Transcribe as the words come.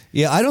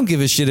Yeah, I don't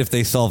give a shit if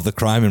they solve the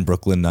crime in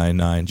Brooklyn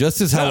Nine-Nine.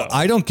 Just as how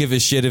I don't give a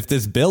shit if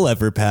this bill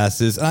ever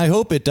passes, and I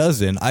hope it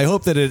doesn't. I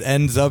hope that it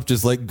ends up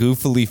just like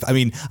goofily. I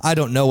mean, I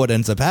don't know what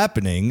ends up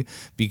happening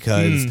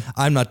because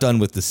I'm not done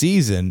with the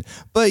season.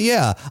 But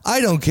yeah, I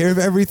don't care if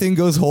everything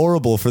goes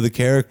horrible for the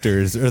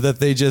characters or that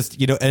they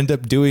just, end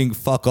up doing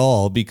fuck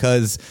all,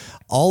 because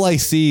all I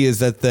see is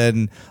that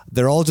then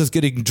they're all just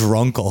getting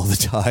drunk all the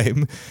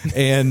time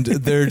and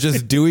they're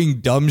just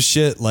doing dumb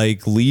shit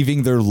like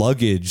leaving their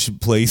luggage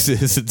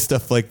places and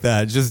stuff like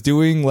that. Just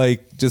doing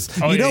like,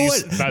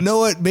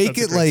 make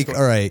it like,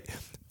 all right.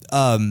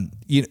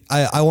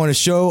 I want to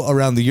show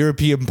around the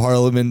European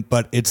Parliament,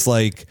 but it's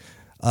like,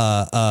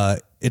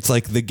 it's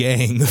like The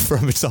Gang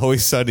from It's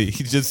Always Sunny.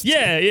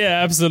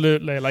 Yeah,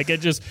 absolutely. Like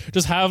it just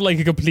have like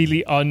a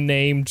completely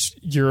unnamed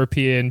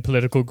European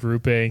political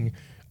grouping.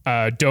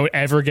 Don't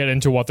ever get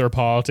into what their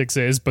politics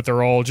is, but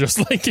they're all just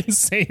like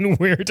insane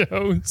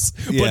weirdos,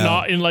 but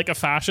not in like a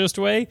fascist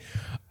way.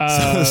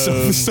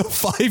 So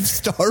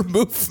 5-star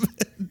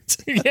movement.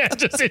 Yeah,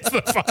 it's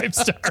the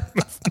 5-star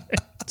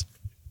movement.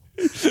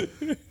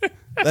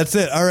 That's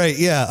it. All right.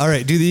 Yeah. All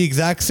right. Do the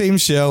exact same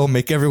show.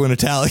 Make everyone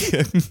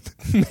Italian.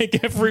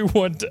 Make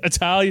everyone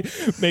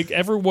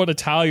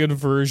Italian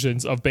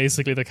versions of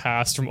basically the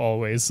cast from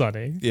Always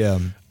Sunny. Yeah.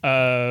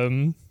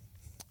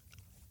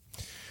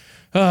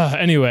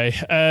 Anyway,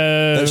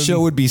 that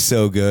show would be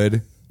so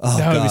good. Oh,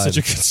 that God. would be such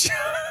a good show.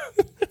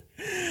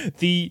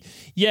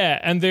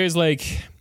 And there's like,